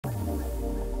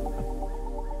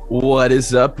What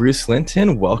is up, Bruce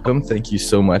Linton? Welcome. Thank you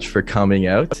so much for coming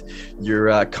out.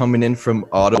 You're coming in from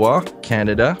Ottawa,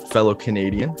 Canada, fellow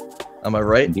Canadian. Am I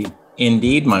right?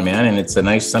 Indeed, my man. And it's a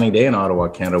nice sunny day in Ottawa,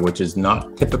 Canada, which is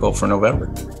not typical for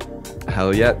November.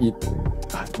 Hell yeah.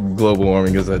 Global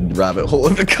warming is a rabbit hole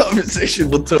of the conversation.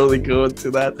 We'll totally go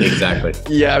into that. Exactly.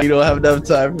 Yeah, we don't have enough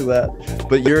time for that.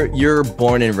 But you're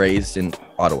born and raised in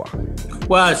Ottawa.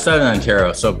 Well, it's Southern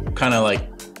Ontario, so kind of like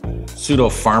pseudo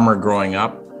farmer growing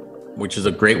up, which is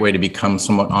a great way to become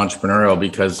somewhat entrepreneurial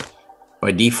because by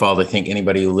default, I think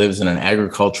anybody who lives in an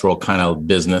agricultural kind of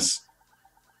business,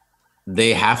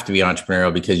 they have to be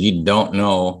entrepreneurial because you don't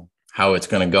know how it's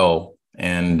going to go.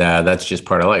 And that's just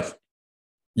part of life.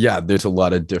 Yeah, there's a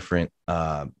lot of different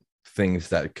things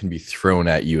that can be thrown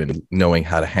at you, and knowing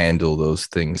how to handle those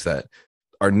things that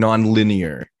are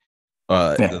non-linear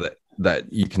that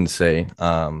you can say.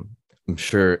 I'm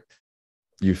sure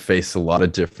you face a lot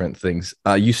of different things.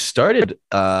 You started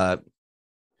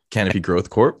Canopy Growth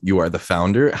Corp. You are the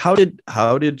founder. How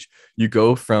did you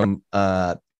go from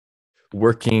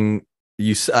working?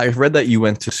 I read that you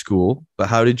went to school, but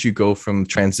how did you go from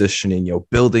transitioning,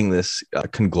 building this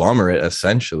conglomerate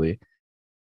essentially?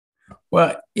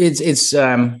 Well, it's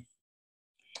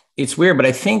weird, but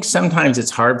I think sometimes it's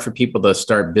hard for people to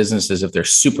start businesses if they're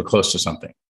super close to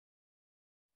something.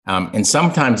 And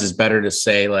sometimes it's better to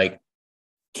say, like,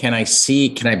 can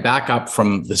I back up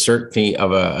from the certainty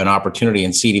of an opportunity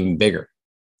and see it even bigger?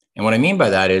 And what I mean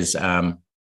by that is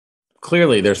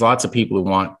clearly there's lots of people who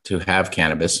want to have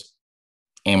cannabis.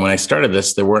 And when I started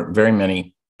this, there weren't very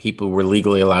many people who were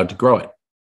legally allowed to grow it.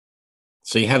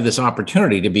 So you have this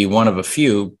opportunity to be one of a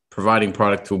few providing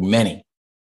product to many.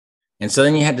 And so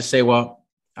then you had to say, well,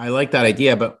 I like that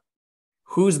idea, but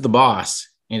who's the boss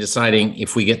in deciding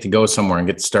if we get to go somewhere and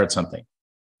get to start something?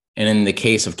 And in the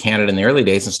case of Canada in the early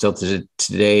days, and still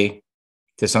today,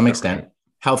 to some extent,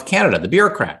 Health Canada, the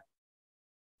bureaucrat.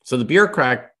 So the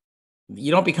bureaucrat,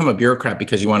 you don't become a bureaucrat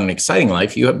because you want an exciting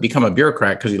life. You become a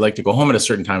bureaucrat because you like to go home at a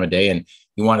certain time of day and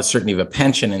you want a certainty of a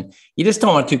pension and you just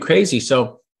don't want too crazy.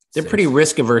 So they're pretty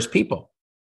risk averse people.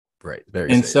 Right.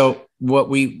 Very and safe. So what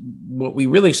we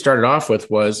really started off with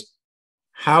was,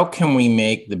 how can we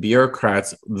make the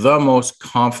bureaucrats the most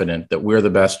confident that we're the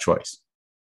best choice?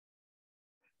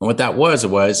 And what that was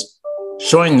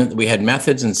showing that we had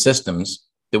methods and systems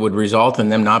that would result in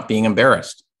them not being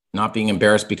embarrassed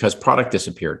because product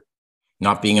disappeared,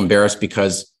 not being embarrassed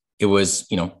because it was,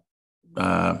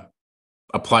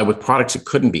 applied with products it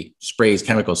couldn't be, sprays,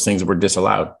 chemicals, things that were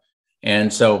disallowed.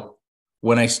 And so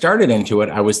when I started into it,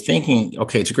 I was thinking,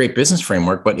 okay, it's a great business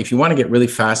framework, but if you want to get really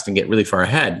fast and get really far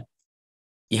ahead,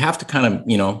 you have to kind of,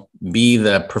 be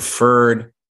the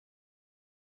preferred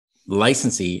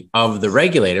licensee of the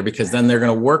regulator, because then they're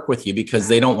going to work with you because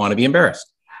they don't want to be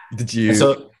embarrassed. Did you? And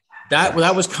so that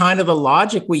was kind of the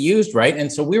logic we used, right?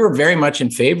 And so we were very much in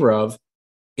favor of,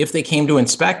 if they came to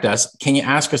inspect us, can you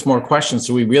ask us more questions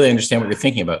so we really understand what you're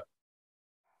thinking about?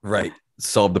 Right.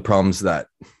 Solve the problems that,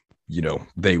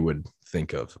 they would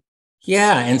think of.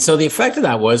 Yeah. And so the effect of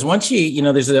that was, once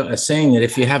there's a saying that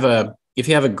if you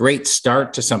have a great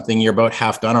start to something, you're about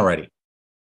half done already.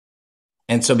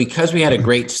 And so because we had a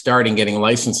great start in getting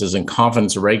licenses and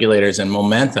confidence of regulators and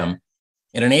momentum,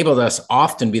 it enabled us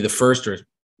often to be the first or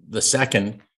the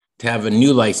second to have a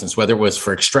new license, whether it was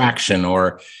for extraction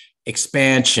or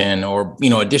expansion or,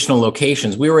 additional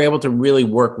locations. We were able to really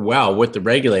work well with the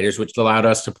regulators, which allowed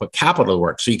us to put capital to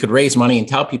work. So you could raise money and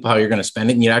tell people how you're going to spend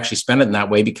it, and you'd actually spend it in that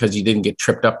way because you didn't get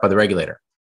tripped up by the regulator.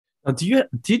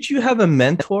 Did you have a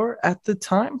mentor at the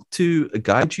time to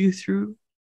guide you through?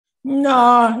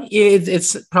 No,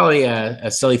 it's probably a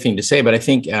silly thing to say, but I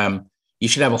think you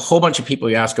should have a whole bunch of people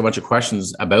you ask a bunch of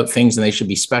questions about things, and they should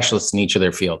be specialists in each of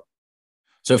their field.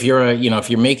 So if you're if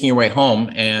you're making your way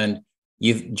home and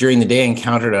you've during the day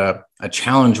encountered a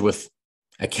challenge with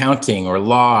accounting or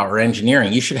law or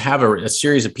engineering, you should have a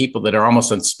series of people that are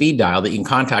almost on speed dial that you can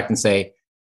contact and say,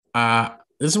 these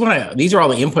are all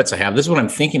the inputs I have. This is what I'm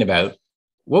thinking about.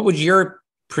 What would your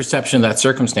perception of that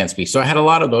circumstance be? So I had a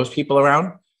lot of those people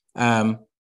around.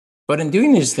 But in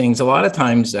doing these things, a lot of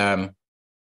times, we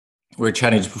were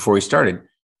chatting just before we started,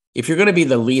 if you're going to be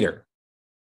the leader,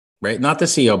 right? Not the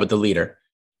CEO, but the leader.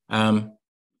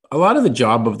 A lot of the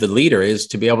job of the leader is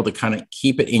to be able to kind of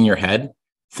keep it in your head,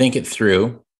 think it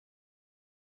through,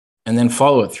 and then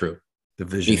follow it through. The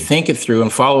vision. You think it through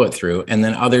and follow it through, and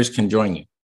then others can join you.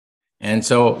 And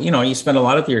so, you spend a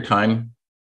lot of your time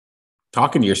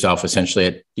talking to yourself essentially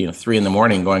at 3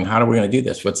 a.m, going, how are we going to do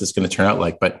this? What's this going to turn out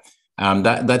like? But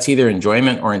that's either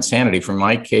enjoyment or insanity. For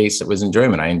my case, it was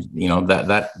enjoyment.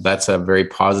 That's a very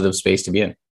positive space to be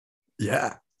in.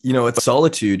 Yeah. it's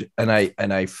solitude, and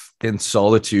in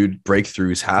solitude,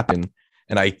 breakthroughs happen,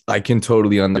 and I can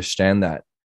totally understand that.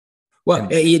 Well,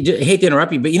 I hate to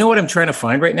interrupt you, but you know what I'm trying to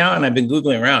find right now, and I've been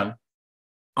Googling around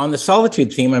on the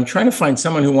solitude theme. I'm trying to find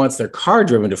someone who wants their car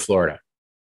driven to Florida.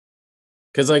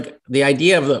 Because like the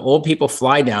idea of the old people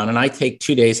fly down and I take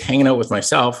 2 days hanging out with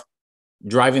myself,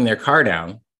 driving their car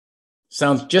down,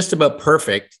 sounds just about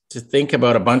perfect to think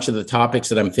about a bunch of the topics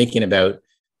that I'm thinking about,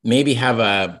 maybe have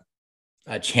a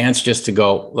chance just to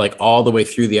go like all the way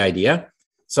through the idea.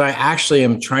 So I actually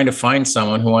am trying to find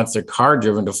someone who wants their car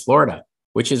driven to Florida,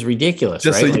 which is ridiculous.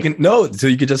 Just right? so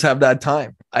you could just have that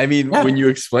time. I mean, when you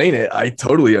explain it, I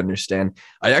totally understand.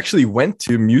 I actually went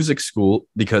to music school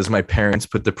because my parents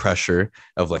put the pressure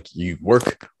of like, you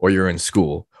work or you're in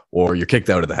school or you're kicked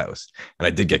out of the house. And I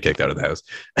did get kicked out of the house,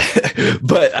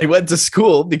 but I went to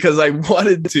school because I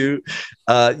wanted to,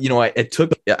 I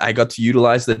got to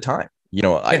utilize the time,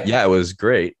 it was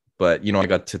great, but, I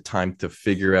got to time to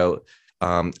figure out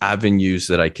avenues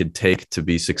that I could take to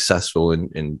be successful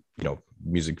in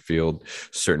music field,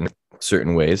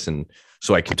 certain ways. And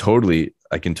so I can totally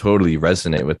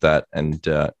resonate with that. And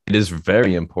it is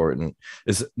very important.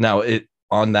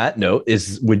 On that note,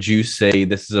 would you say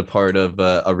this is a part of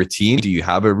a routine? Do you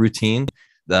have a routine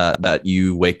that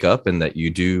you wake up and that you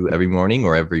do every morning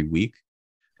or every week?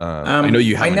 I know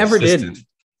you have. I never did.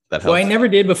 Well, I never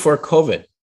did before COVID.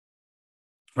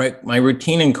 Right, my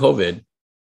routine in COVID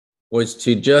was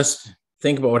to just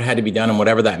think about what had to be done and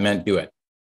whatever that meant, do it.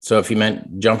 So if you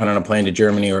meant jumping on a plane to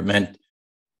Germany, or it meant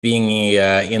being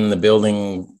in the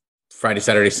building Friday,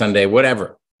 Saturday, Sunday,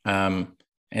 whatever.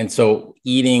 And so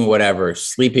eating whatever,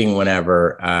 sleeping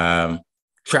whenever,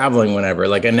 traveling whenever,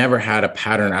 like I never had a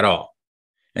pattern at all.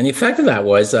 And the effect of that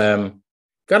was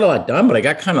got a lot done, but I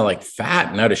got kind of like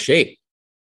fat and out of shape.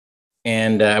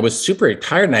 And I was super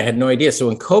tired and I had no idea. So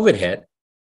when COVID hit,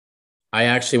 I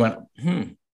actually went,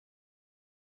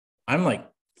 I'm like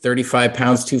 35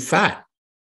 pounds too fat.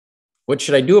 What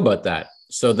should I do about that?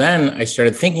 So then I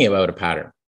started thinking about a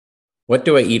pattern. What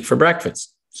do I eat for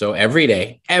breakfast? So every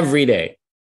day,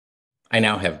 I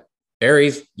now have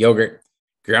berries, yogurt,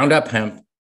 ground up hemp,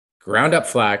 ground up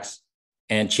flax,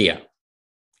 and chia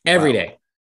every day.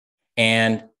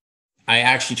 And I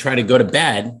actually try to go to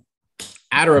bed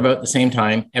at or about the same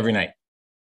time every night.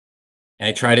 And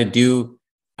I try to do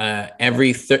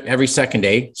every second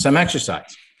day some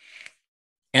exercise.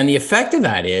 And the effect of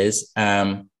that is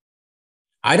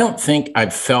I don't think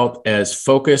I've felt as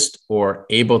focused or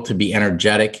able to be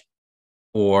energetic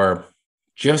or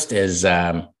just as,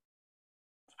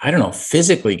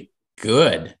 physically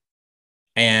good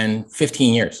in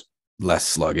 15 years. Less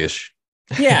sluggish.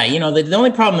 Yeah. The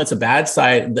only problem that's a bad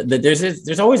side,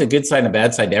 there's always a good side and a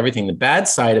bad side to everything. The bad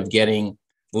side of getting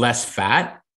less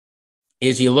fat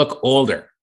is you look older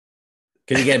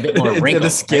because you get a bit more wrinkles. The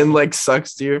skin like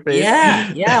sucks to your face.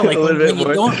 Yeah. Like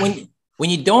when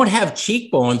you don't have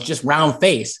cheekbones, just round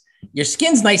face, your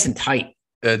skin's nice and tight.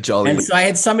 Jolly. And so I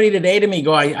had somebody today to me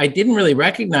go, I didn't really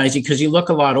recognize you because you look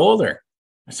a lot older.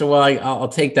 So, well, I'll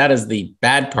take that as the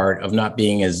bad part of not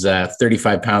being as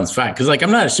 35 pounds fat. Because like,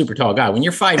 I'm not a super tall guy. When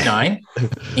you're 5'9"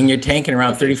 and you're tanking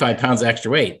around 35 pounds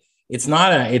extra weight, it's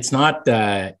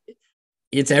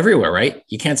everywhere, right?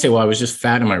 You can't say, well, I was just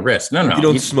fat in my wrist. No. You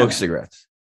don't smoke cigarettes.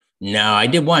 No, I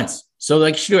did once. So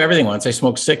like you should do everything once. I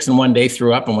smoked 6 in one day,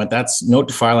 threw up and went, that's note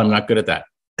to file. I'm not good at that.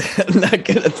 I'm not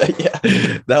good at that.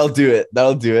 Yeah, that'll do it.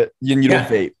 You don't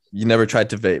vape. You never tried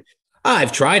to vape.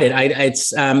 I've tried it. It's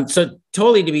so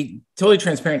totally, to be totally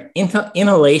transparent,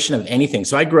 inhalation of anything.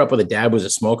 So I grew up with a dad who was a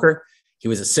smoker. He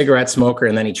was a cigarette smoker,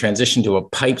 and then he transitioned to a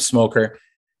pipe smoker,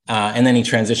 and then he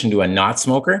transitioned to a not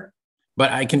smoker.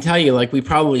 But I can tell you, like, we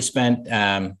probably spent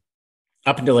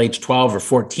up until age 12 or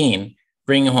 14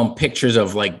 bringing home pictures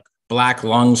of like black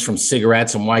lungs from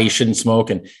cigarettes and why you shouldn't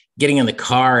smoke, and getting in the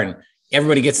car, and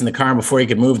everybody gets in the car, and before he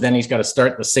could move, then he's got to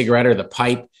start the cigarette or the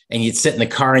pipe, and you'd sit in the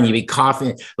car and you'd be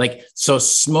coughing. Like, so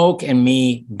smoke and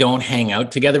me don't hang out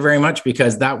together very much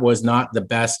because that was not the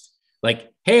best.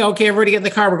 Like, hey, okay, everybody get in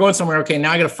the car. We're going somewhere. Okay,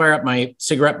 now I got to fire up my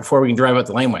cigarette before we can drive out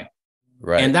the laneway.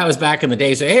 Right. And that was back in the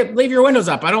day. So, hey, leave your windows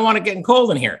up. I don't want it getting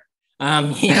cold in here.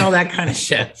 That kind of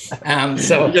shit.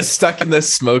 So you're just stuck in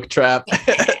this smoke trap.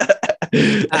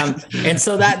 And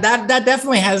so that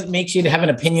definitely makes you have an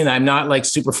opinion that I'm not like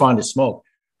super fond of smoke,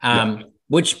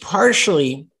 which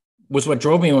partially was what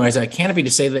drove me when I was at Canopy to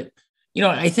say that,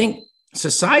 I think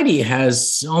society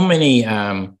has so many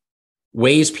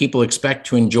ways people expect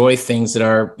to enjoy things that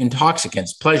are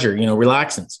intoxicants, pleasure,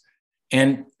 relaxants.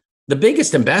 And the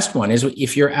biggest and best one is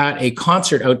if you're at a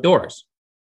concert outdoors,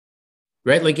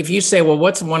 right? Like if you say, well,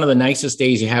 what's one of the nicest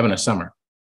days you have in a summer?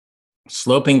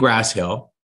 sloping grass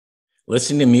hill,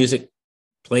 listening to music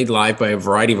played live by a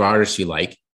variety of artists you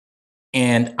like,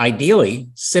 and ideally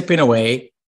sipping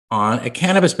away on a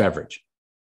cannabis beverage,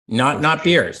 not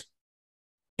beers.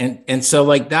 And so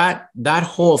like that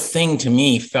whole thing to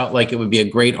me felt like it would be a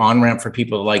great on-ramp for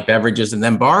people to like beverages. And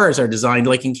then bars are designed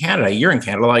like in Canada. You're in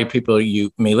Canada. A lot of people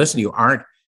you may listen to you aren't.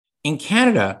 In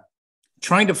Canada,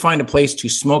 trying to find a place to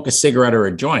smoke a cigarette or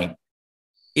a joint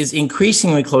is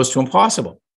increasingly close to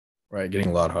impossible. Right. Getting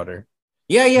a lot harder.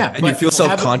 Yeah. And you feel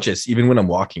self-conscious. Even when I'm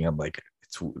walking, I'm like,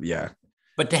 yeah.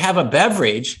 But to have a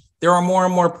beverage, there are more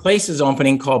and more places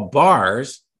opening called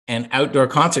bars and outdoor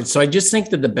concerts. So I just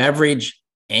think that the beverage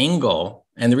angle,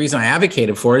 and the reason I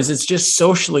advocated for it, is it's just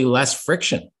socially less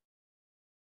friction.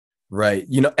 Right.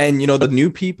 The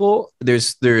new people,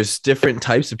 there's different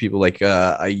types of people. Like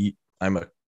I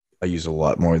use a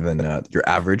lot more than your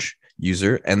average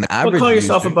user, and the average. Call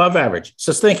yourself above average.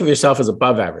 So think of yourself as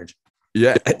above average.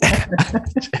 Yeah.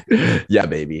 Yeah,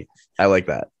 baby. I like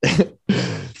that.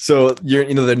 So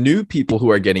the new people who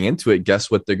are getting into it,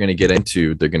 guess what they're going to get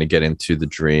into? They're going to get into the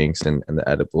drinks and the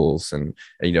edibles. And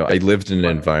I lived in an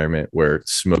environment where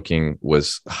smoking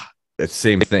was the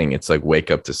same thing. It's like wake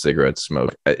up to cigarette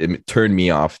smoke. It turned me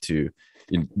off to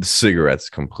cigarettes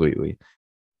completely.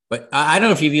 But I don't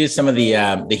know if you've used some of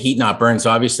the heat not burn. So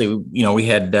obviously, we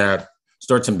had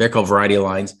Storts and Bickle variety of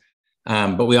lines.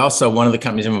 But we also, one of the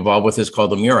companies I'm involved with is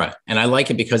called Amura. And I like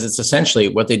it because it's essentially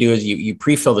what they do is you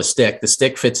pre-fill the stick. The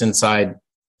stick fits inside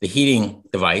the heating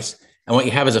device. And what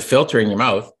you have is a filter in your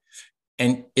mouth,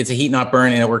 and it's a heat not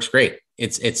burn, and it works great.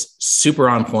 It's super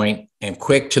on point and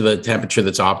quick to the temperature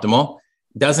that's optimal.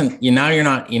 You're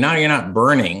not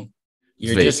burning.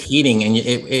 You're just heating, and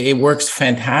it works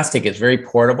fantastic. It's very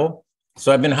portable.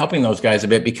 So I've been helping those guys a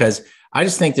bit because I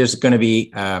just think there's going to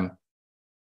be,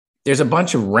 there's a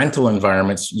bunch of rental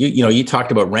environments. You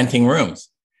talked about renting rooms.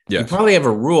 Yes. You probably have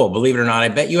a rule, believe it or not. I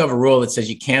bet you have a rule that says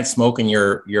you can't smoke in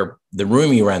the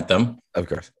room you rent them. Of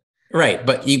course. Right.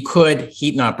 But you could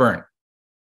heat not burn.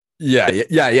 Yeah.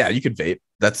 You could vape.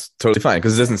 That's totally fine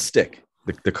because it doesn't stick.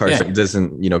 The car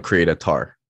doesn't, create a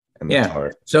tar.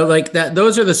 Tar. So like that,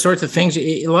 those are the sorts of things.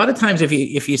 A lot of times if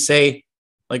you say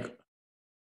like,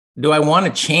 do I want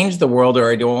to change the world,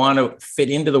 or do I want to fit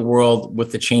into the world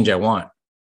with the change I want?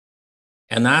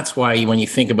 And that's why when you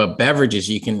think about beverages,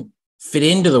 you can fit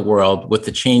into the world with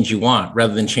the change you want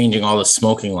rather than changing all the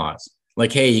smoking laws.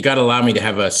 Like, hey, you got to allow me to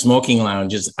have a smoking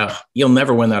lounge. You'll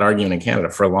never win that argument in Canada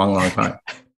for a long, long time.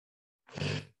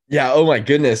 Yeah. Oh my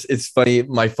goodness. It's funny.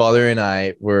 My father and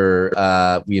I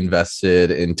we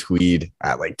invested in Tweed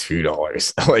at like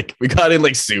 $2. Like we got in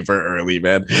like super early,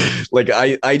 man. Like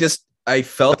I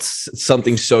felt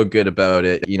something so good about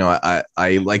it.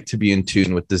 I like to be in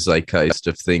tune with the zeitgeist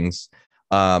of things.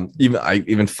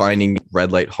 Even finding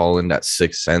Redlight Holland at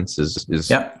 6 cents is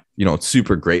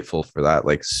super grateful for that.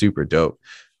 Like super dope.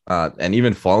 And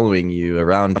even following you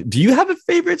around, do you have a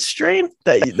favorite strain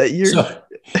that you're? So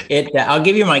I'll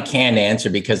give you my canned answer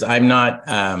because I'm not.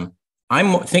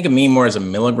 Think of me more as a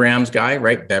milligrams guy,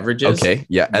 right? Beverages. Okay.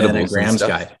 Yeah. Edibles a grams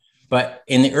guy. But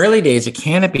in the early days of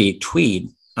Canopy Tweed,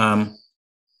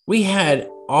 we had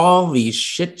all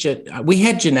these we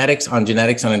had genetics on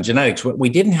genetics. What we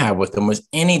didn't have with them was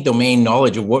any domain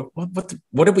knowledge of what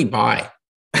did we buy?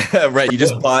 Right. We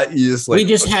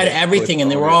just had everything,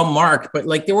 and they were all marked, but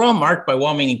like they were all marked by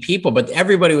well-meaning people, but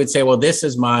everybody would say, well, this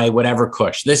is my whatever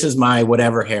kush. This is my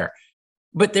whatever hair.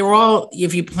 But they were all,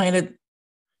 if you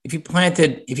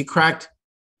cracked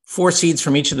 4 seeds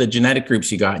from each of the genetic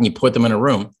groups you got and you put them in a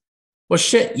room, well,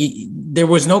 there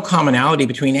was no commonality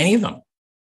between any of them.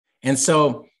 And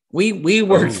so we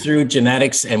worked through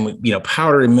genetics and,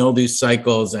 powder and mildew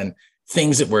cycles and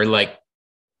things that were like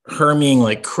herming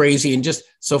like crazy. And just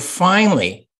so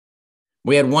finally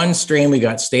we had one strain we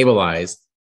got stabilized,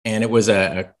 and it was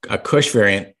a kush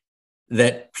variant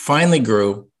that finally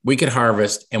grew. We could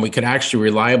harvest, and we could actually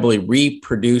reliably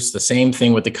reproduce the same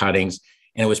thing with the cuttings.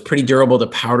 And it was pretty durable to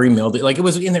powdery mildew. Like it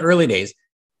was in the early days.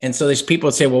 And so there's people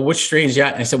that say, well, which strain is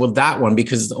that? And I said, well, that one,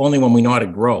 because it's the only one we know how to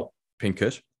grow. Pink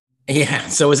kush? Yeah.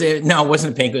 So it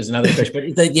wasn't a pink, it was another kush.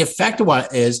 But the effect of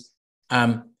what is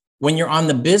when you're on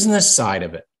the business side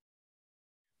of it,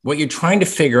 what you're trying to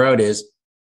figure out is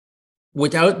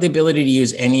without the ability to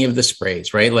use any of the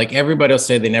sprays, right? Like everybody will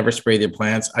say they never spray their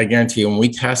plants. I guarantee you, when we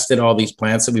tested all these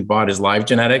plants that we bought as live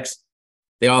genetics,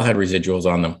 they all had residuals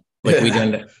on them. Like we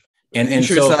didn't. And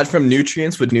sure, it's not from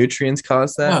nutrients. Would nutrients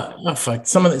cause that? Oh, fuck.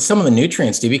 Some of the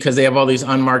nutrients do, because they have all these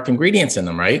unmarked ingredients in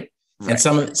them, right? And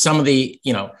some of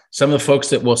the folks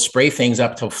that will spray things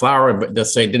up till flower, but they'll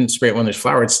say didn't spray it when there's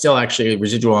flower. It's still actually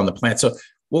residual on the plant. So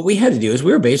what we had to do is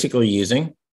we were basically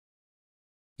using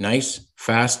nice,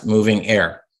 fast moving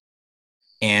air,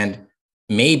 and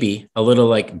maybe a little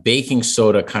like baking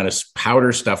soda kind of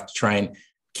powder stuff to try and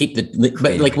keep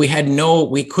but like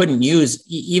we couldn't use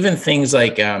even things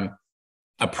like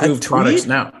approved products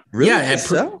now. Really?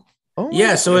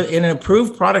 Yeah. So in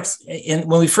approved products,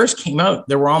 when we first came out,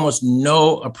 there were almost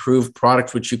no approved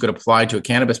products which you could apply to a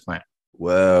cannabis plant.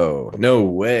 Whoa, no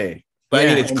way. But I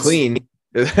mean, it's clean.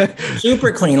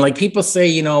 Super clean. Like people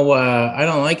say, I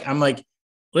don't like, I'm like,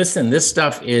 listen, this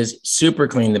stuff is super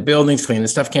clean. The building's clean. The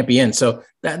stuff can't be in. So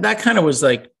that kind of was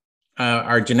like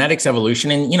our genetics evolution.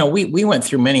 And, we went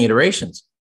through many iterations,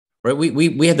 right?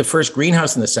 We had the first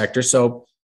greenhouse in the sector. So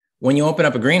when you open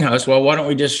up a greenhouse, well, why don't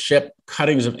we just ship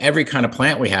cuttings of every kind of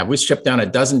plant we have? We shipped down a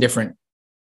dozen different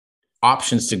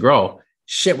options to grow.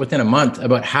 Shit, within a month,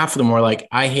 about half of them were like,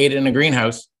 I hate it in a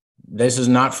greenhouse. This is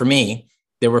not for me.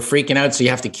 They were freaking out. So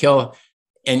you have to kill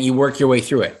and you work your way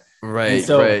through it. Right.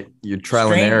 So you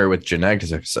trial and error with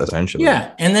genetics, essentially.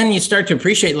 Yeah. And then you start to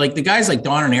appreciate like the guys like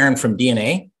Don and Aaron from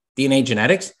DNA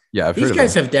Genetics. Yeah. These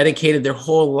guys have dedicated their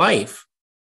whole life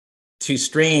to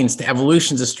strains, to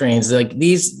evolutions of strains. Like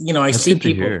these, I see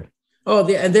people. Oh,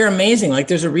 they're amazing. Like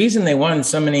there's a reason they won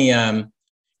so many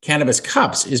cannabis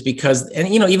cups is because, and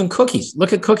even cookies.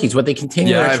 Look at cookies. What they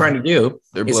continue trying to do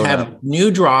is have new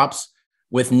drops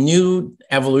with new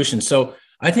evolution. So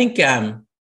I think that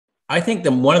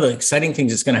one of the exciting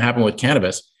things that's going to happen with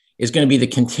cannabis is going to be the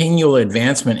continual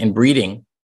advancement in breeding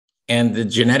and the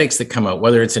genetics that come out,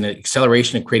 whether it's an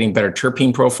acceleration of creating better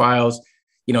terpene profiles.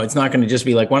 It's not going to just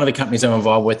be like one of the companies I'm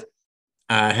involved with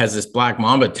has this Black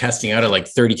Mamba testing out at like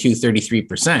 32,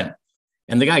 33%.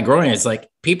 And the guy growing it's like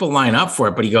people line up for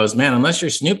it, but he goes, man, unless you're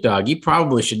Snoop Dogg, you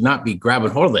probably should not be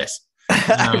grabbing hold of this.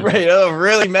 Right. Oh,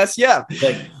 really mess you up.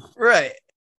 Right.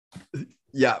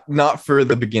 Yeah. Not for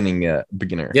the beginner.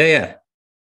 Yeah.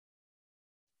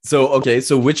 So, okay.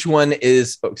 So which one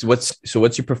is, what's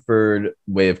your preferred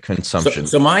way of consumption?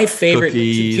 So my favorite,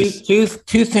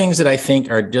 two things that I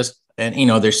think are just, and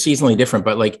they're seasonally different,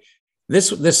 but like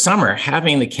this summer,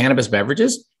 having the cannabis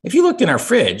beverages, if you looked in our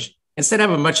fridge, instead of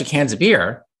having a bunch of cans of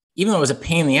beer, even though it was a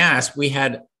pain in the ass, we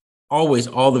had always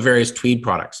all the various Tweed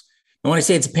products. And when I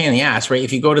say it's a pain in the ass, right?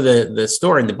 If you go to the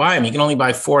store and to buy them, you can only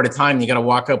buy 4 at a time. You got to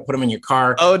walk out, put them in your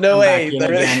car. Oh, no way.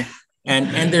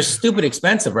 And they're stupid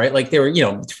expensive, right? Like they were,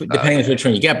 depending on which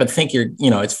one you get, but think it's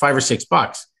 $5 or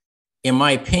 $6. In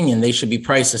my opinion, they should be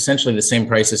priced essentially the same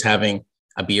price as having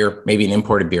a beer, maybe an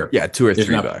imported beer. Yeah, $2 or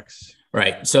 $3.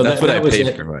 Right. So that's what I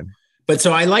paid for mine. But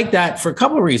so I like that for a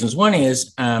couple of reasons. One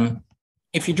is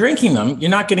if you're drinking them, you're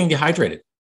not getting dehydrated.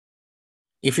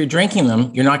 If you're drinking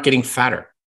them, you're not getting fatter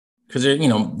because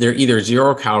they're either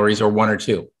 0 calories or 1 or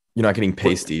 2. You're not getting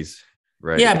pasties,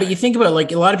 right? Yeah, but you think about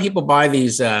like a lot of people buy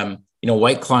these,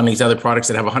 White Claw and these other products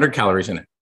that have 100 calories in it.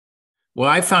 What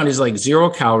I found is like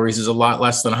 0 calories is a lot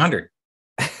less than 100.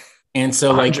 And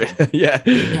so like, yeah,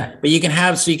 but you can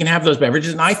have those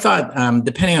beverages. And I thought,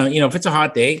 depending on, if it's a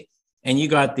hot day and you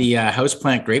got the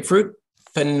houseplant grapefruit,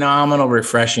 phenomenal,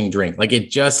 refreshing drink. Like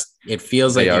it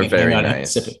feels like you can hang out and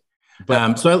sip it.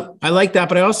 But so I like that.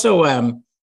 But I also,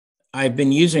 we've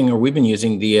been using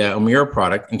the Amura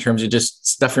product in terms of just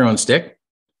stuff your own stick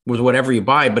with whatever you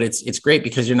buy. But it's great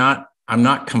because I'm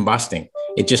not combusting.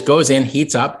 It just goes in,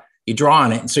 heats up, you draw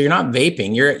on it. And so you're not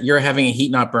vaping. You're having a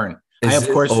heat not burn.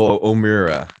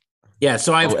 Amura. Yeah.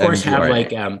 So I, of course, have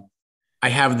like, I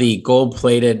have the gold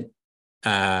plated,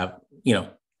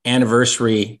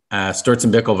 anniversary Sturz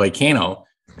and Bickel Volcano,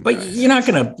 but nice. you're not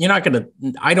gonna,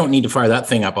 I don't need to fire that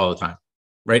thing up all the time.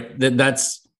 Right.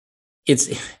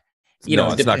 It's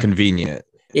not convenient.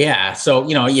 Yeah. So,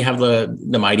 you have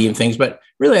the Mighty and things, but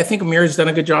really, I think Amura's done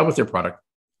a good job with their product.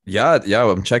 Yeah.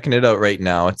 I'm checking it out right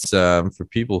now. It's for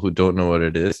people who don't know what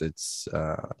it is. It's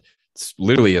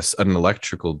literally an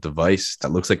electrical device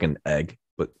that looks like an egg,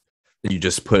 but you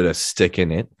just put a stick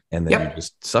in it and then you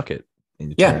just suck it. And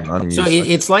you turn it on and so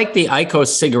it's like the IQOS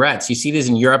cigarettes. You see this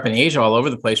in Europe and Asia all over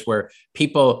the place where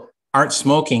people aren't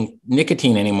smoking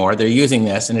nicotine anymore. They're using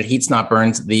this and it heats not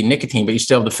burns the nicotine, but you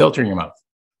still have the filter in your mouth.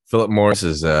 Philip Morris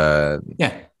is has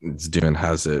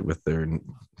it with their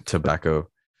tobacco.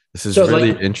 This is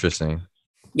really interesting.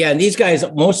 Yeah, and these guys,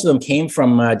 most of them came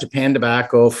from Japan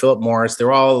Tobacco, Philip Morris.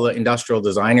 They're all industrial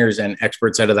designers and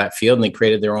experts out of that field, and they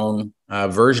created their own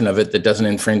version of it that doesn't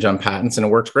infringe on patents, and it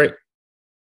works great.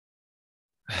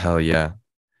 Hell yeah.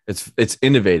 It's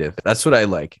innovative. That's what I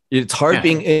like. It's hard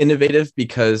being innovative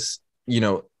because,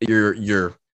 you're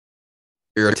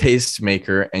a taste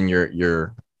maker and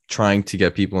you're trying to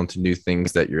get people into new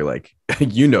things that you're like,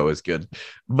 is good,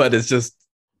 but it's just,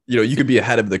 you could be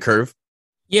ahead of the curve.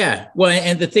 Yeah. Well,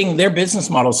 and the thing, their business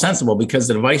model is sensible because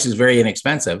the device is very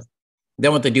inexpensive.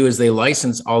 Then what they do is they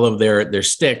license all of their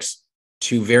sticks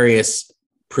to various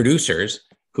producers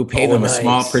who pay them a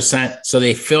small percent. So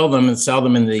they fill them and sell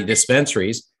them in the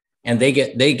dispensaries, and they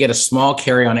get a small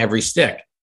carry on every stick.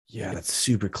 Yeah, that's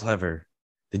super clever.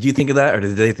 Did you think of that, or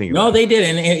did they think of that? No, they did.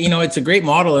 And, it's a great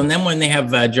model. And then when they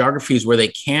have geographies where they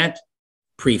can't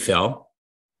pre-fill,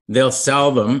 they'll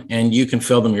sell them and you can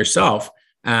fill them yourself.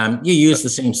 You use the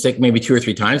same stick maybe 2 or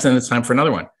 3 times, then it's time for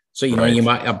another one. So, you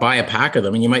buy a pack of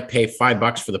them and you might pay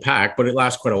 $5 for the pack, but it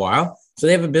lasts quite a while. So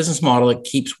they have a business model that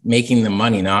keeps making them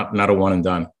money, not a one and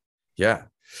done. Yeah.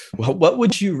 Well, what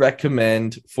would you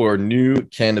recommend for new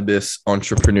cannabis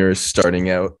entrepreneurs starting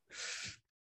out?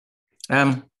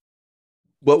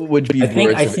 What would be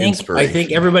I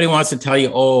think everybody wants to tell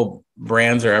you, oh,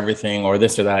 brands are everything or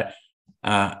this or that.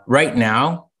 Right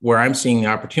now, where I'm seeing the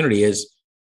opportunity is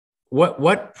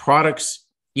what products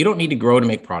you don't need to grow to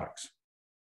make products.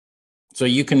 So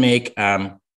you can make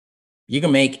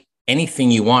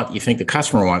anything you want, you think the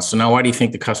customer wants. So now why do you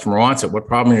think the customer wants it? What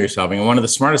problem are you solving? And one of the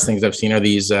smartest things I've seen are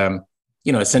these,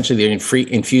 essentially they're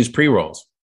infused pre-rolls.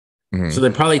 Mm-hmm. So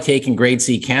they're probably taking grade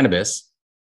C cannabis.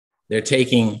 They're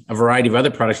taking a variety of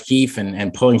other products, keef,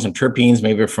 and pulling some terpenes,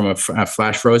 maybe from a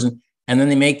flash frozen. And then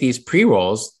they make these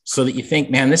pre-rolls so that you think,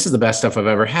 man, this is the best stuff I've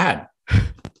ever had.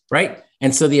 Right.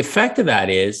 And so the effect of that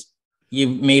is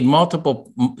you've made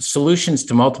multiple solutions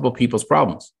to multiple people's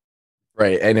problems.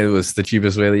 Right. And it was the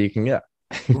cheapest way that you can get.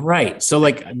 Right. So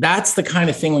that's the kind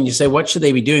of thing when you say, what should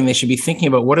they be doing? They should be thinking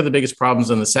about what are the biggest problems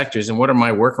in the sectors and what are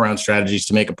my workaround strategies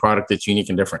to make a product that's unique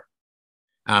and different.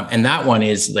 And that one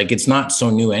is it's not so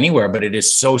new anywhere, but it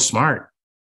is so smart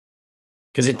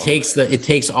because it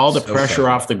takes all the pressure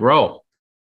off the grow.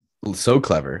 So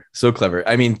clever.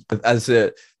 I mean,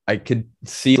 I could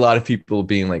see a lot of people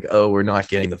being like, oh, we're not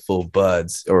getting the full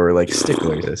buds or like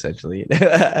sticklers, essentially.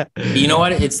 You know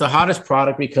what? It's the hottest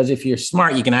product because if you're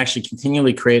smart, you can actually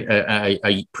continually create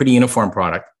a pretty uniform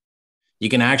product. You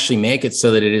can actually make it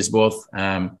so that it is both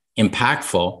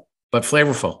impactful, but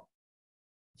flavorful.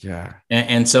 Yeah.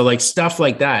 And so stuff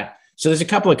like that. So there's a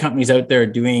couple of companies out there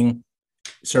doing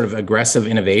sort of aggressive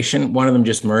innovation. One of them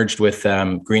just merged with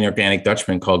Green Organic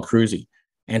Dutchman called Cruzy.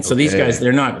 And so these guys,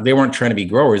 they weren't trying to be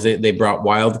growers. They brought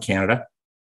Wild to Canada.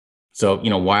 So,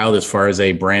 Wild, as far as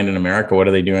a brand in America, what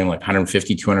are they doing? Like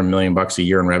 150, 200 million bucks a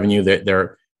year in revenue.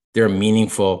 They're a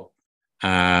meaningful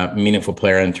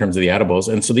player in terms of the edibles.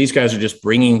 And so these guys are just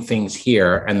bringing things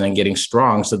here and then getting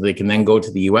strong so that they can then go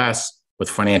to the US with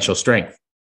financial strength.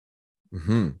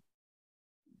 Mm-hmm.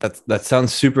 That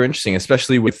sounds super interesting,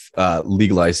 especially with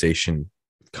legalization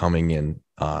coming in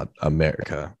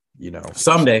America,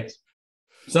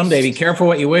 Someday, be careful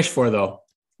what you wish for, though.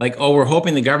 We're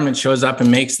hoping the government shows up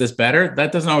and makes this better.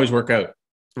 That doesn't always work out.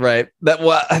 Right.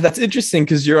 That's interesting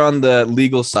because you're on the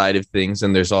legal side of things,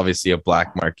 and there's obviously a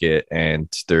black market and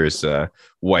there's a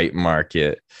white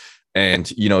market,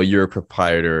 and you're a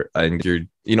proprietor, and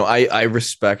I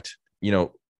respect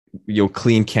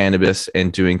clean cannabis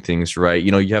and doing things right.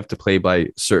 You have to play by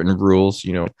certain rules,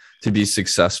 to be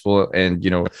successful,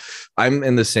 and I'm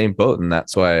in the same boat, and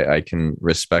that's why I can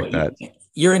respect that.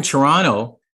 You're in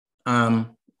Toronto,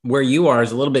 where you are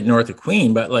is a little bit north of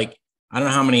Queen, but I don't know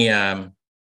how many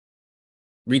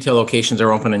retail locations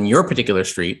are open in your particular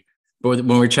street. But when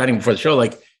we were chatting before the show,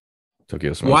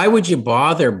 Tokyo Smoke, why would you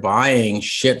bother buying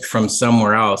shit from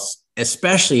somewhere else,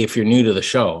 especially if you're new to the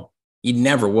show? You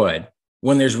never would,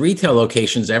 when there's retail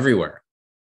locations everywhere.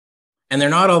 And they're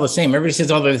not all the same. Everybody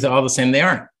says, oh, they're all the same. They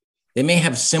aren't. They may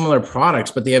have similar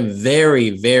products, but they have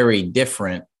very, very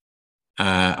different,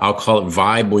 I'll call it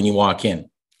vibe when you walk in.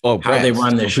 Oh, how brands, they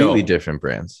run their show. Completely different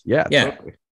brands. Yeah.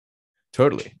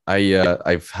 Totally.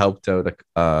 I've helped out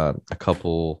a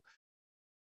couple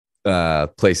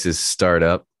places start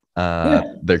up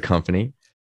their company.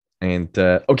 And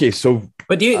but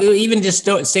do you even just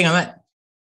staying on that?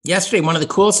 Yesterday, one of the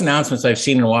coolest announcements I've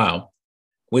seen in a while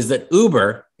was that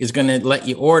Uber is going to let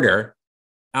you order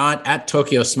at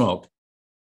Tokyo Smoke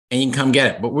and you can come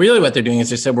get it. But really what they're doing is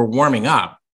they said, we're warming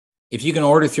up. If you can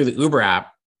order through the Uber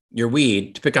app, your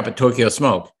weed to pick up at Tokyo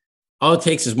Smoke, all it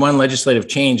takes is one legislative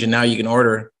change and now you can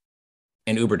order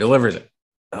and Uber delivers it.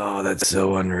 Oh, that's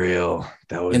so unreal.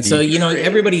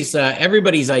 Everybody's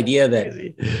idea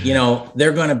that,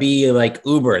 they're going to be like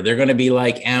Uber, they're going to be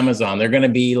like Amazon, they're going to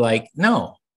be like,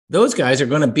 no, those guys are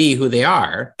going to be who they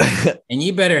are. And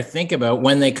you better think about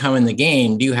when they come in the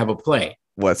game, do you have a play?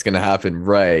 What's going to happen?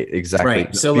 Right. Exactly.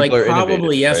 Right. So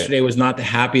probably yesterday was not the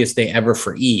happiest day ever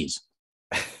for ease.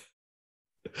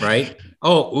 Right.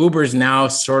 oh, Uber's now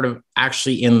sort of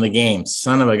actually in the game.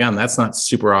 Son of a gun. That's not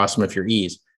super awesome if you're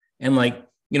ease. And like,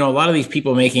 a lot of these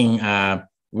people making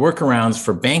workarounds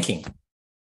for banking,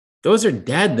 those are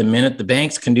dead the minute the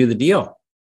banks can do the deal.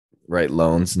 Right.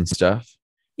 Loans and stuff.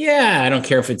 Yeah. I don't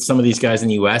care if it's some of these guys in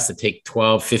the US that take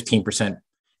 12, 15%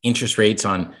 interest rates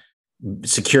on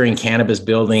securing cannabis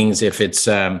buildings. If it's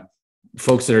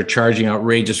folks that are charging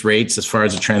outrageous rates as far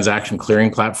as a transaction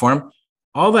clearing platform,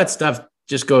 all that stuff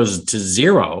just goes to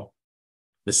zero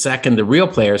the second the real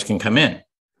players can come in.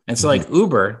 And so like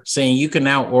Uber saying you can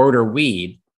now order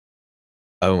weed.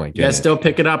 Oh my goodness. Yeah, still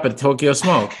pick it up at Tokyo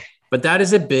Smoke. But that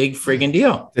is a big friggin'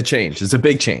 deal. It's a change. It's a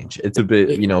big change. It's a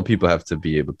bit, people have to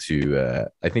be able to,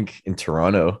 I think in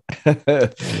Toronto,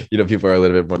 people are a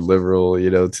little bit more liberal,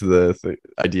 to the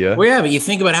idea. Well, yeah, but you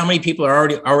think about how many people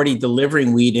are already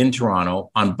delivering weed in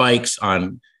Toronto on bikes,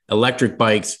 on electric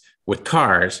bikes with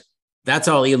cars. That's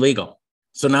all illegal.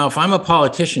 So now if I'm a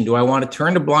politician, do I want to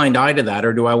turn a blind eye to that,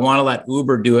 or do I want to let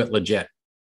Uber do it legit?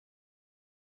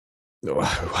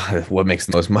 What makes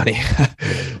the most money?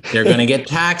 They're going to get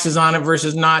taxes on it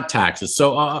versus not taxes.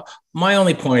 So my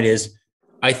only point is,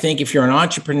 I think if you're an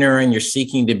entrepreneur and you're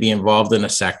seeking to be involved in a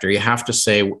sector, you have to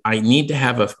say, I need to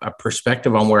have a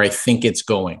perspective on where I think it's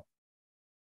going.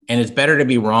 And it's better to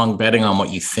be wrong betting on what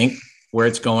you think where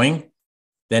it's going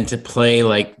than to play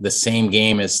like the same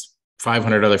game as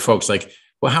 500 other folks. Like,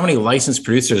 well, how many licensed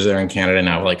producers are there in Canada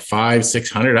now? Like 500,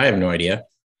 600? I have no idea.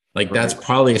 Like that's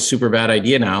probably a super bad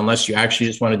idea now, unless you actually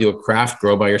just want to do a craft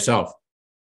grow by yourself.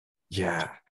 Yeah.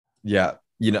 Yeah.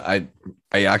 I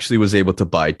actually was able to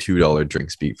buy $2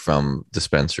 drinks from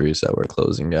dispensaries that were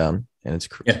closing down. And it's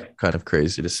kind of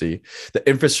crazy to see. The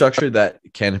infrastructure that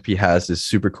Canopy has is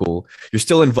super cool. You're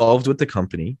still involved with the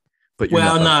company, but you're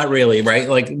not really, right?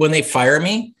 Like when they fire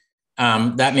me,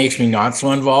 that makes me not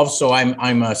so involved. So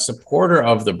I'm a supporter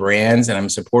of the brands and I'm a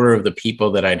supporter of the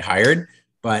people that I'd hired.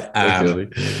 But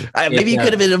maybe you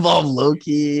could have been involved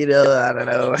low-key, I don't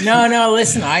know. No,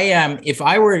 listen, if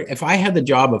I had the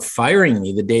job of firing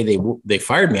me the day they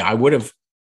fired me, I would have,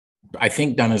 I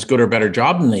think, done as good or better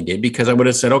job than they did, because I would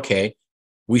have said, okay,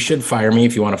 we should fire me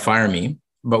if you want to fire me,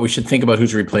 but we should think about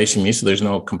who's replacing me so there's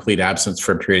no complete absence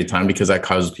for a period of time, because that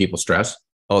causes people stress.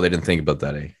 Oh, they didn't think about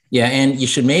that, eh? Yeah, and you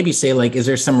should maybe say, like, is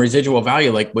there some residual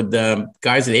value? Like, would the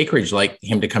guys at Acreage like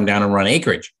him to come down and run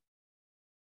Acreage?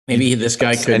 Maybe this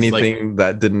guy could anything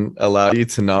that didn't allow you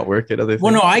to not work at other things.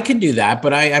 Well, no, I could do that,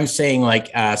 but I'm saying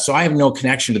so I have no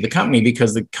connection to the company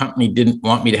because the company didn't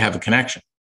want me to have a connection.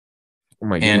 Oh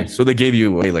my goodness. So they gave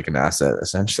you away like an asset,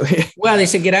 essentially. Well, they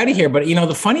said, get out of here. But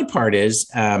the funny part is,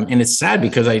 and it's sad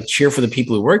because I cheer for the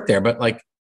people who work there, but like,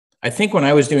 I think when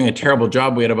I was doing a terrible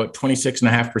job, we had about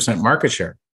 26.5% market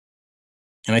share.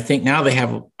 And I think now they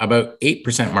have about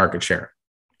 8% market share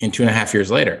in 2.5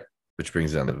 years later. Which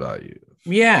brings down the value.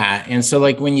 Yeah. And so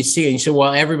like when you see it, you say,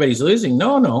 well, everybody's losing.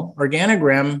 No.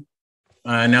 Organigram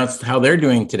announced how they're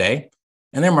doing today,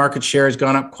 and their market share has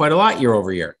gone up quite a lot year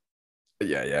over year.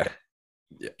 Yeah.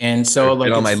 And so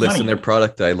like on my list, and their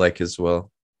product I like as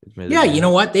well. Yeah. You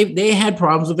know what? They had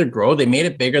problems with their grow. They made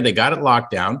it bigger. They got it locked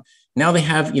down. Now they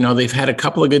have, they've had a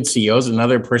couple of good CEOs.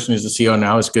 Another person who's the CEO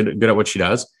now is good at what she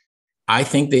does. I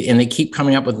think they keep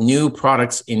coming up with new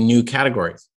products in new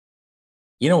categories.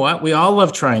 You know what? We all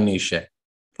love trying new shit.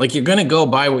 Like you're going to go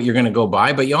buy what you're going to go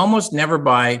buy, but you almost never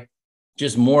buy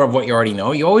just more of what you already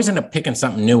know. You always end up picking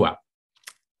something new up.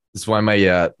 That's why my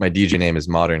DJ name is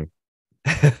Modern,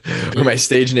 or my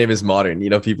stage name is Modern.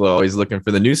 People are always looking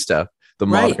for the new stuff, the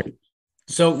modern. Right.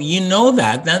 So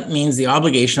that means the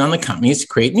obligation on the company is to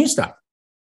create new stuff.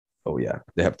 Oh yeah,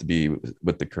 they have to be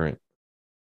with the current.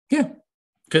 Yeah,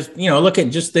 because look at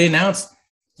just they announced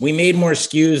we made more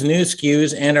SKUs, new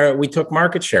SKUs, and we took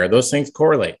market share. Those things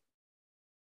correlate.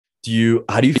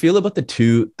 How do you feel about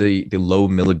the low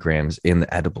milligrams in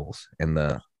the edibles and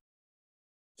the?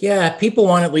 Yeah, people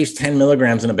want at least 10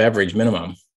 milligrams in a beverage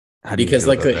minimum. Because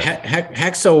like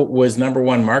Hexo was number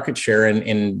one market share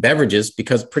in beverages,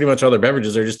 because pretty much all their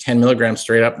beverages are just 10 milligrams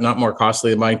straight up, not more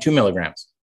costly than buying 2 milligrams.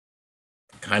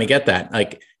 Kind of get that.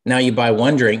 Like now you buy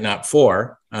one drink, not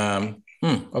 4.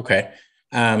 Okay.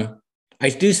 I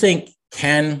do think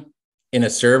 10 in a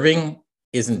serving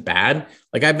isn't bad.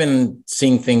 Like I've been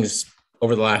seeing things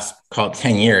over the last, call it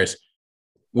 10 years,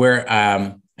 where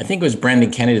I think it was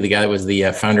Brendan Kennedy, the guy that was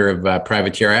the founder of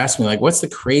Privateer. I asked him, like, what's the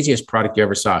craziest product you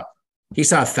ever saw? He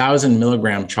saw 1,000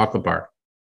 milligram chocolate bar.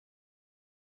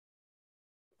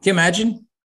 Can you imagine?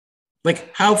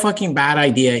 Like, how fucking bad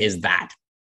idea is that?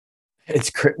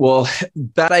 It's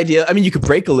bad idea. I mean, you could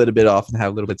break a little bit off and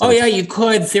have a little bit. Oh yeah, you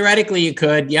could. Theoretically, you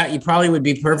could. Yeah, you probably would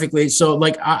be perfectly. So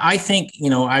like, I think,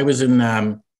 I was in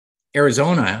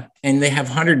Arizona, and they have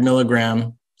 100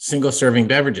 milligram single serving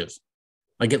beverages.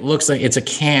 Like it looks like it's a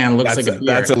can, looks like a beer.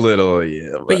 That's a little,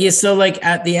 yeah. But yeah, so like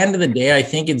at the end of the day, I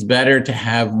think it's better to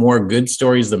have more good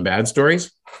stories than bad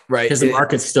stories. Right. Because the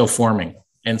market's still forming.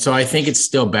 And so I think it's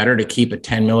still better to keep a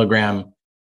 10 milligram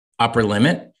upper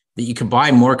limit, that you can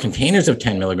buy more containers of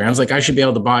 10 milligrams. Like I should be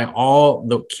able to buy all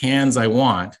the cans I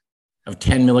want of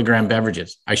 10 milligram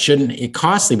beverages. It's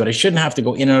costly, but I shouldn't have to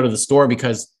go in and out of the store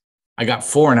because I got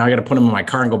 4 and now I got to put them in my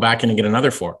car and go back in and get another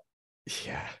 4.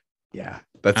 Yeah. Yeah.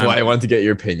 That's why I wanted to get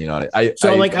your opinion on it.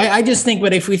 I just think,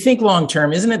 but if we think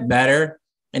long-term, isn't it better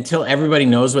until everybody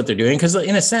knows what they're doing? Because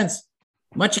in a sense,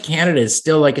 much of Canada is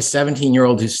still like a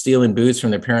 17-year-old who's stealing booze from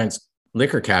their parents'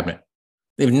 liquor cabinet.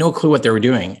 They have no clue what they were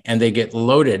doing. And they get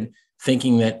loaded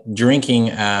thinking that drinking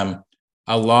a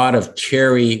lot of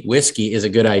cherry whiskey is a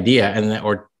good idea, and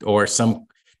or some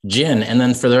gin. And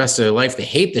then for the rest of their life, they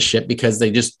hate the shit because they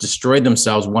just destroyed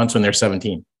themselves once when they're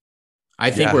 17. I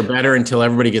think we're better until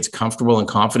everybody gets comfortable and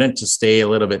confident to stay a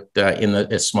little bit in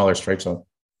a smaller strike zone.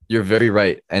 You're very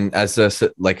right. And as a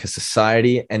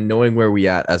society, and knowing where we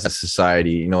at as a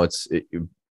society,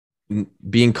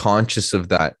 being conscious of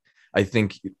that, I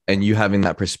think, and you having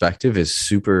that perspective is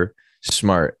super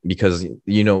smart, because,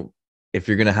 if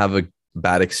you're going to have a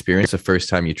bad experience the first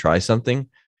time you try something,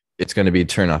 it's going to be a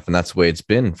turn off. And that's the way it's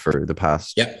been for the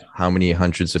past, how many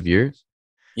hundreds of years?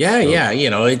 Yeah. So, yeah.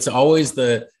 It's always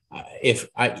the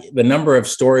number of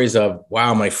stories of,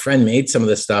 wow, my friend made some of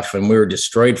this stuff and we were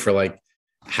destroyed for like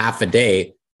half a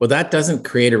day. Well, that doesn't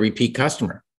create a repeat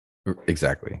customer.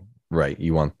 Exactly. Right.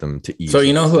 You want them to eat. So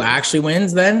who actually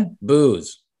wins then?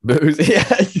 Booze. Yeah,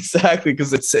 exactly.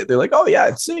 Because they're like, oh yeah,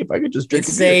 it's safe. I could just drink.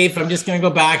 It's safe. I'm just going to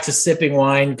go back to sipping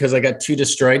wine because I got 2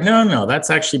 destroyed. No, that's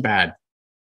actually bad.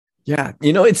 Yeah.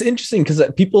 It's interesting because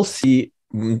people see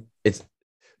it's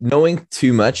knowing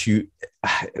too much. You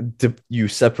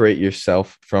separate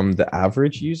yourself from the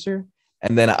average user.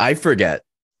 And then I forget,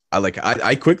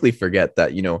 I quickly forget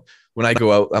that, when I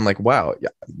go out, I'm like, wow, yeah,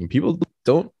 people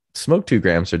don't smoke 2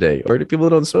 grams a day, or people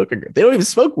don't smoke they don't even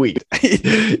smoke weed.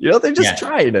 They're just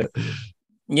trying it.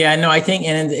 Yeah, no, I think,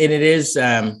 and it is,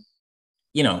 it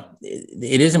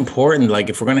is important. Like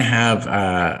if we're going to have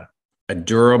a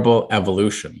durable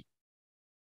evolution,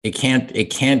 it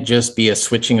can't just be a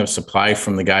switching of supply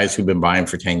from the guys who've been buying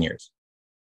for 10 years.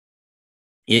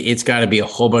 It's got to be a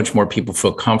whole bunch more people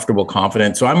feel comfortable,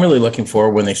 confident. So I'm really looking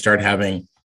forward when they start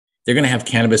they're going to have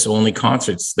cannabis only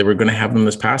concerts. They were going to have them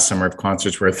this past summer if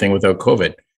concerts were a thing without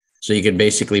COVID. So you could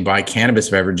basically buy cannabis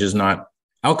beverages, not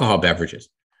alcohol beverages.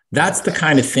 That's the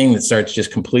kind of thing that starts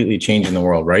just completely changing the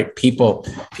world, right? People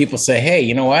say, hey,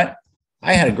 you know what?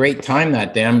 I had a great time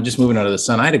that day. I'm just moving out of the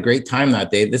sun. I had a great time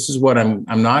that day. This is what I'm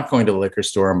not going to the liquor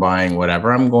store and buying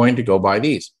whatever. I'm going to go buy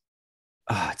these.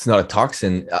 It's not a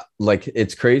toxin.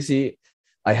 It's crazy.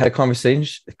 I had a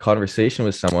conversation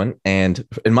with someone, and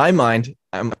in my mind,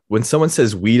 when someone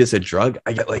says weed is a drug,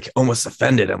 I get like almost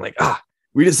offended. I'm like,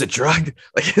 weed is a drug.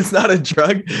 Like it's not a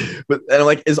drug. And I'm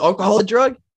like, is alcohol a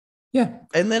drug? Yeah.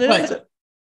 And then it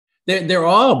is. They're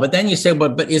all, but then you say,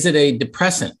 but is it a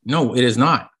depressant? No, it is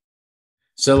not.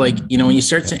 So when you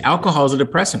start saying alcohol is a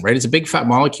depressant, right? It's a big fat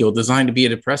molecule designed to be a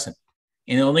depressant.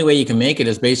 And the only way you can make it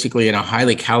is basically in a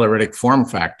highly caloric form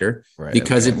factor, right,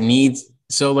 because it needs.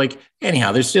 So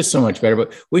anyhow, there's just so much better,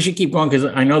 but we should keep going because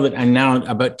I know that I'm now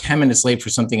about 10 minutes late for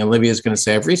something Olivia is going to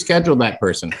say. I've rescheduled that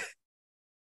person.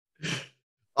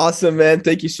 Awesome, man.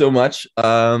 Thank you so much.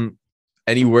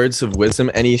 Any words of wisdom,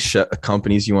 any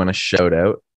companies you want to shout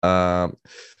out?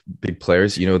 Big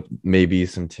players, maybe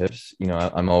some tips.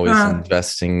 I'm always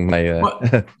investing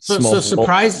my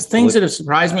things that have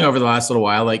surprised me over the last little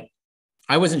while. Like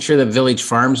I wasn't sure that Village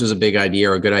Farms was a big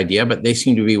idea or a good idea, but they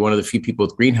seem to be one of the few people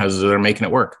with greenhouses that are making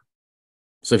it work.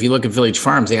 So if you look at Village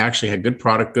Farms, they actually had good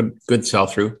product, good sell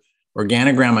through.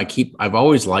 Organigram, I've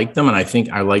always liked them, and I think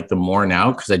I like them more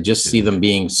now because I just see them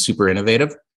being super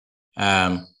innovative.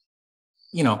 It's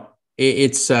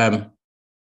now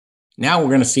we're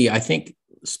going to see. I think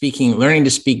learning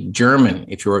to speak German,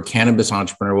 if you're a cannabis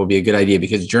entrepreneur, will be a good idea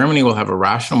because Germany will have a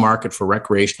rational market for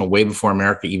recreational way before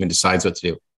America even decides what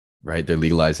to do. Right. They're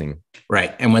legalizing.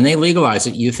 Right. And when they legalize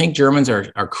it, you think Germans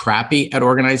are crappy at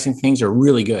organizing things or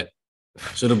really good.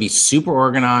 So it'll be super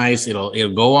organized. It'll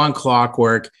go on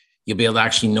clockwork. You'll be able to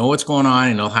actually know what's going on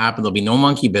and it'll happen. There'll be no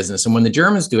monkey business. And when the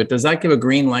Germans do it, does that give a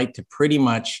green light to pretty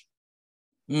much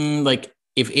like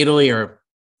if Italy or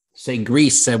say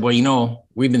Greece said, well,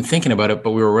 we've been thinking about it,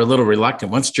 but we were a little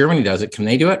reluctant. Once Germany does it, can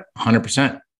they do it?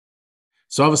 100%.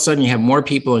 So all of a sudden you have more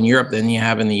people in Europe than you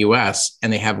have in the US,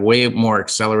 and they have way more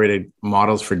accelerated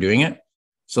models for doing it.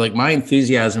 So my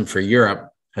enthusiasm for Europe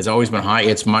has always been high.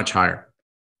 It's much higher.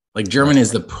 Like German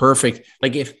is the perfect,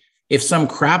 like if some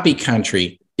crappy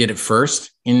country did it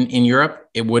first in Europe,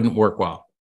 it wouldn't work well.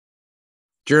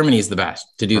 Germany is the best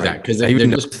to do that because they're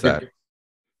just that.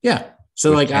 Yeah.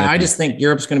 So like I just think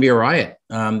Europe's going to be a riot.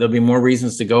 There'll be more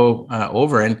reasons to go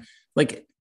over, and like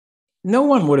no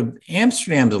one would have.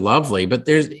 Amsterdam's lovely, but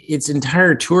its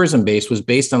entire tourism base was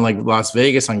based on like Las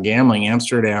Vegas on gambling,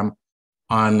 Amsterdam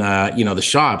on the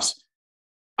shops.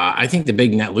 I think the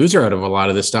big net loser out of a lot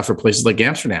of this stuff are places like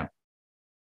Amsterdam.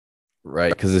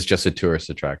 Right, because it's just a tourist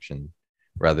attraction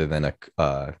rather than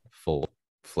a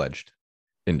full-fledged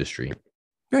industry.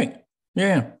 Great.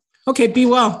 Yeah. Okay, be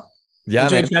well. Yeah,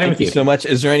 man, thank you so much.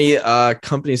 Is there any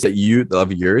companies that you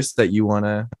love yours that you want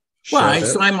to share?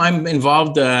 So I'm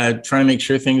involved trying to make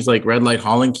sure things like Redlight,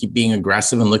 Holland keep being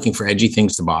aggressive and looking for edgy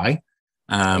things to buy.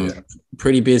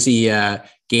 Pretty busy.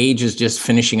 Gage is just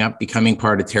finishing up becoming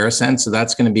part of TerraSense. So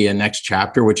that's going to be a next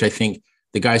chapter, which I think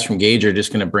the guys from Gage are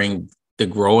just going to bring the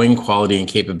growing quality and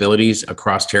capabilities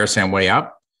across TerraSense way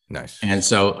up. Nice. And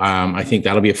so I think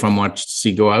that'll be a fun watch to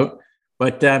see go out.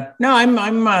 But no,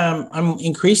 I'm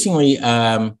increasingly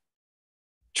trying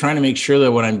to make sure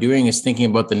that what I'm doing is thinking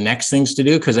about the next things to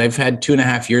do, because I've had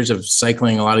 2.5 years of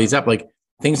cycling a lot of these up, like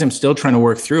things I'm still trying to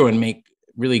work through and make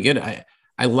really good.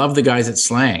 I love the guys at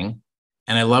Slang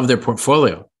and I love their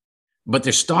portfolio, but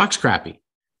their stock's crappy.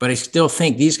 But I still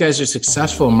think these guys are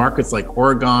successful in markets like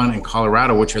Oregon and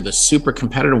Colorado, which are the super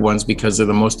competitive ones because they're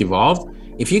the most evolved.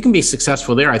 If you can be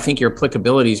successful there, I think your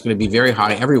applicability is going to be very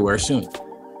high everywhere soon.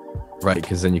 Right,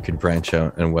 because then you could branch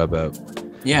out and web out.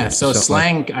 Yeah, so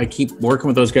Slang, I keep working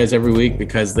with those guys every week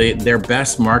because their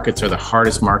best markets are the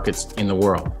hardest markets in the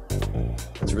world.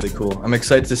 That's really cool. I'm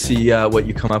excited to see what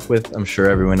you come up with. I'm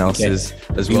sure everyone else is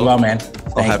as well. Be well, man.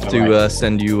 I'll have to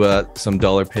send you some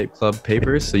Dollar Club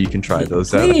papers so you can try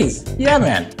those out. Please. Yeah,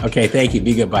 man. Okay, thank you.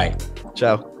 Be good. Bye.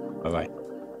 Ciao. Bye-bye.